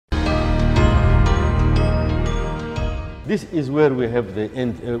This is where we have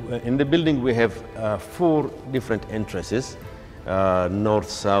in the building we have 4 different entrances, north,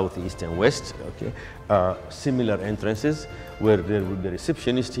 south, east and west, okay? Similar entrances where there will be a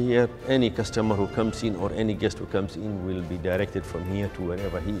receptionist here. Any customer who comes in or any guest who comes in will be directed from here to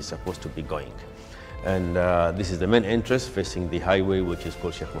wherever he is supposed to be going. And this is the main entrance facing the highway, which is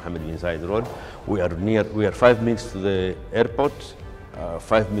called Sheikh Mohammed bin Zayed Road. We are 5 minutes to the airport,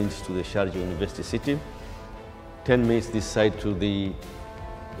 5 minutes to the Sharjah University City, 10 minutes this side to the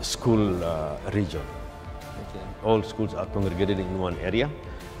school region. Okay. All schools are congregated in one area,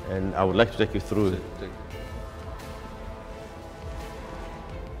 and I would like to take you through.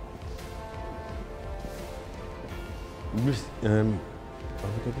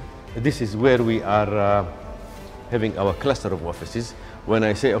 This is where we are having our cluster of offices. When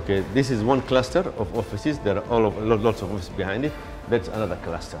I say, okay, this is one cluster of offices, there are lots of offices behind it, that's another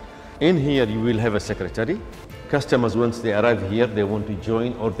cluster. In here, you will have a secretary. Customers, once they arrive here, they want to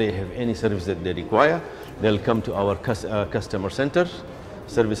join or they have any service that they require, they'll come to our customer center,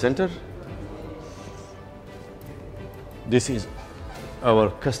 service center. This is our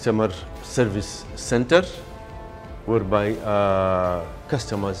customer service center, whereby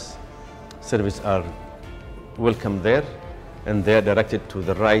customers' service are welcome there, and they are directed to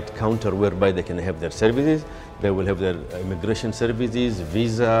the right counter whereby they can have their services. They will have their immigration services,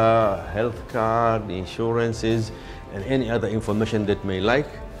 visa, health card, insurances, and any other information that may like,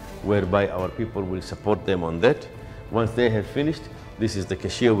 whereby our people will support them on that. Once they have finished, this is the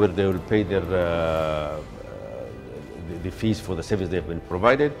cashier where they will pay their the fees for the service they have been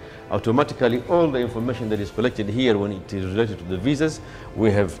provided. Automatically, all the information that is collected here when it is related to the visas,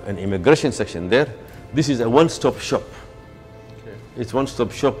 we have an immigration section there. This is a one-stop shop. It's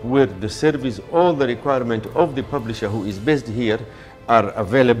one-stop shop where the service, all the requirement of the publisher who is based here are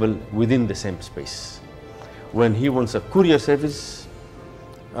available within the same space. When he wants a courier service,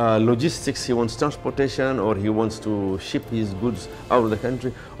 logistics, he wants transportation, or he wants to ship his goods out of the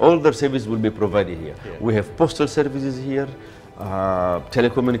country, all the service will be provided here. Yeah. We have postal services here,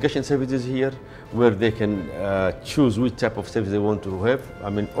 telecommunication services here, where they can choose which type of service they want to have. I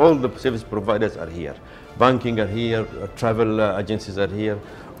mean, all the service providers are here. Banking are here, travel agencies are here.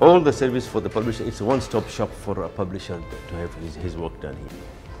 All the service for the publisher, it's a one-stop shop for a publisher to have his work done here.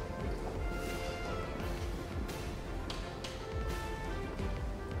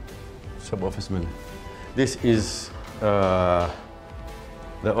 Sub-officeman. This is the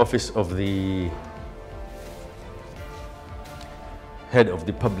office of the head of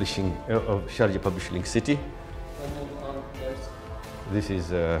the publishing of Sharjah Publishing City. This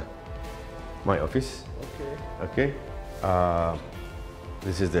is my office. Okay.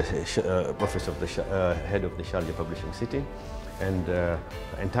 This is the office of the head of the Sharjah Publishing City, and the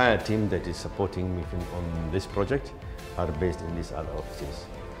entire team that is supporting me on this project are based in these other offices.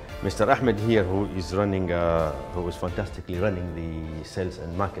 Mr. Ahmed here, who is running, who is fantastically running the sales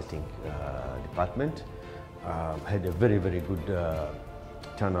and marketing department, had a very, very good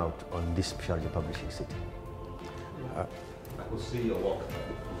turnout on this Sharjah Publishing City. I could see your work.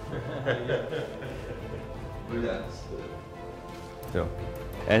 Brilliant. Yeah.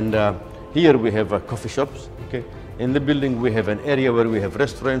 And here we have coffee shops. Okay. In the building we have an area where we have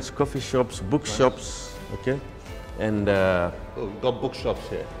restaurants, coffee shops, bookshops. Okay. And we've got bookshops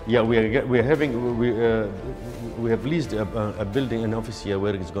here. Yeah, we have leased a building, an office here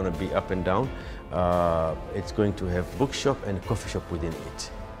where it's going to be up and down. It's going to have bookshop and coffee shop within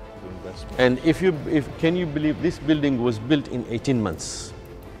it. And can you believe this building was built in 18 months?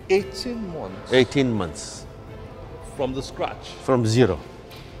 18 months? 18 months. From the scratch? From zero.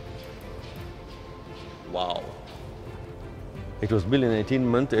 Wow. It was built in 18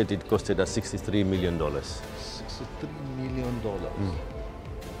 months and it costed us $63 million. $63 million.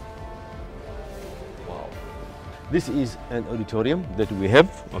 Wow. This is an auditorium that we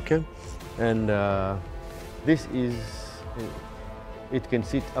have, okay? And this is, it can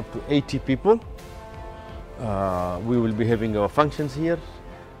seat up to 80 people. We will be having our functions here,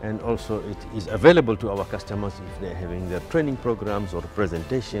 and also it is available to our customers if they're having their training programs or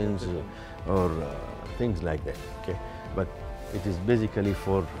presentations or things like that, okay? But it is basically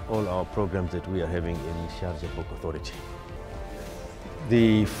for all our programs that we are having in Sharjah Book Authority.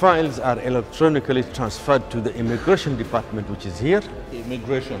 The files are electronically transferred to the immigration department, which is here.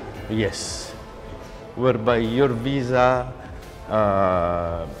 Immigration? Yes. Whereby your visa,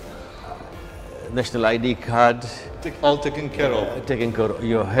 national ID card. All taken care of. Taken care of.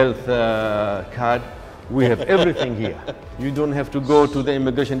 Your health card. We have everything here. You don't have to go to the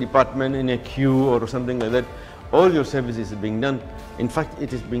immigration department in a queue or something like that. All your services is being done. In fact,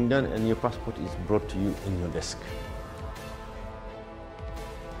 it is being done and your passport is brought to you in your desk.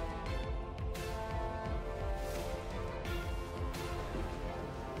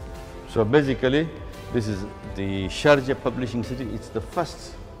 So basically, this is the Sharjah publishing city. It's the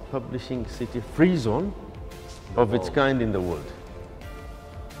first publishing city free zone of its kind in the world.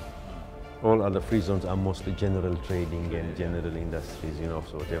 All other free zones are mostly general trading and general industries, you know,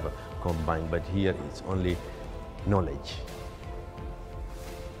 so whatever combined. But here it's only knowledge.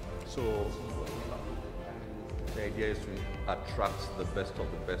 So the idea is to attract the best of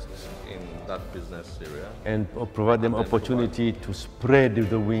the best in that business area. And provide them opportunity to spread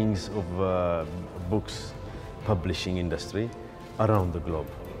the wings of books publishing industry around the globe.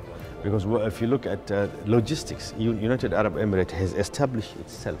 Because if you look at logistics, United Arab Emirates has established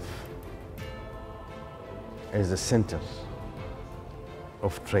itself as a center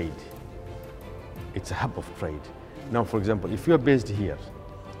of trade. It's a hub of trade. Now, for example, if you're based here,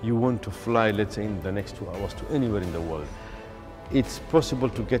 you want to fly, let's say, in the next 2 hours to anywhere in the world, it's possible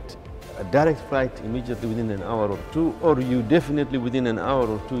to get a direct flight immediately within an hour or two, or you definitely within an hour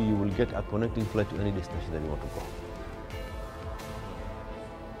or two, you will get a connecting flight to any destination that you want to go.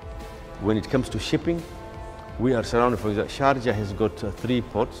 When it comes to shipping, we are surrounded. For example, Sharjah has got 3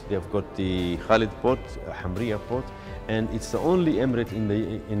 ports. They have got the Khalid port, Hamriya port, and it's the only emirate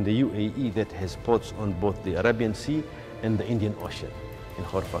in the UAE that has ports on both the Arabian Sea and the Indian Ocean in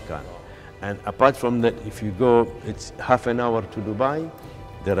Khorfakan. And apart from that, if you go, it's half an hour to Dubai.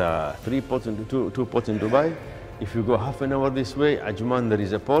 There are 3 ports and two ports in Dubai. If you go half an hour this way, Ajman, there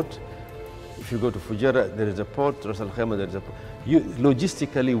is a port. If you go to Fujairah, there is a port. Ras Al Khaimah, there is a port.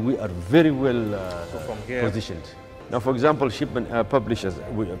 Logistically, we are very well positioned. Now, for example, publishers,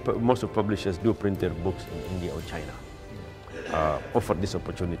 most of publishers do print their books in India or China. Offer this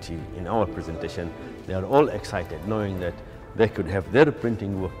opportunity in our presentation. They are all excited knowing that they could have their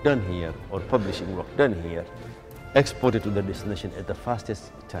printing work done here or publishing work done here, exported to the destination at the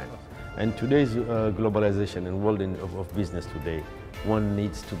fastest time. And today's globalization and world of business today, one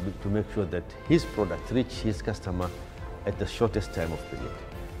needs to make sure that his product reach his customer at the shortest time of period.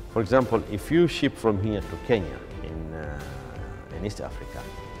 For example, if you ship from here to Kenya in East Africa,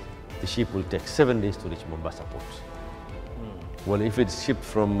 the ship will take 7 days to reach Mombasa port. Well, if it's shipped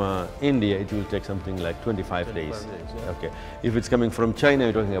from India, it will take something like 25 days. Yeah. Okay. If it's coming from China,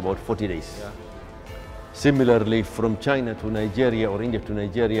 you're talking about 40 days. Yeah. Similarly, from China to Nigeria or India to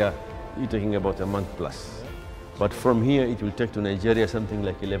Nigeria, you're talking about a month plus. Yeah. But from here, it will take to Nigeria something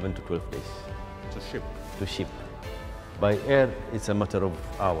like 11 to 12 days. To ship. By air, it's a matter of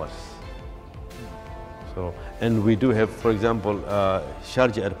hours. So, and we do have, for example,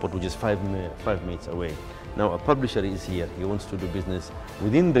 Sharjah Airport, which is 5 minutes away. Now, a publisher is here. He wants to do business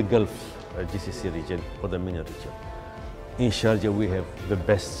within the Gulf GCC region or the MENA region. In Sharjah, we have the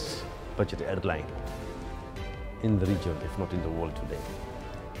best budget airline in the region, if not in the world today,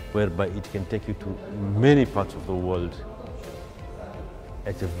 whereby it can take you to many parts of the world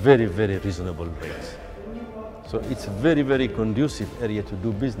at a very, very reasonable rate. So it's a very, very conducive area to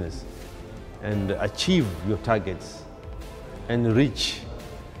do business and achieve your targets and reach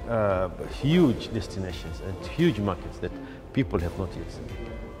huge destinations and huge markets that people have not yet seen.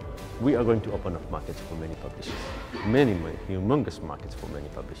 We are going to open up markets for many publishers, many humongous markets for many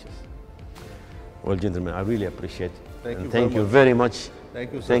publishers. Well, gentlemen, I really appreciate it. Thank you very much.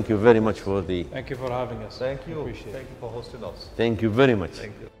 Thank you, sir. Thank you very much for the... Thank you for having us. Thank you. Appreciate it. Thank you for hosting us. Thank you very much.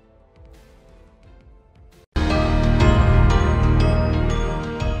 Thank you.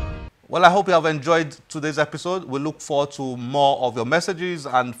 Well, I hope you have enjoyed today's episode. We look forward to more of your messages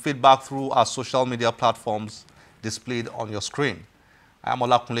and feedback through our social media platforms displayed on your screen. I am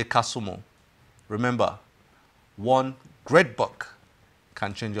Olakunle Kasumo. Remember, one great book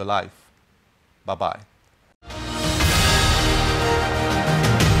can change your life. Bye-bye.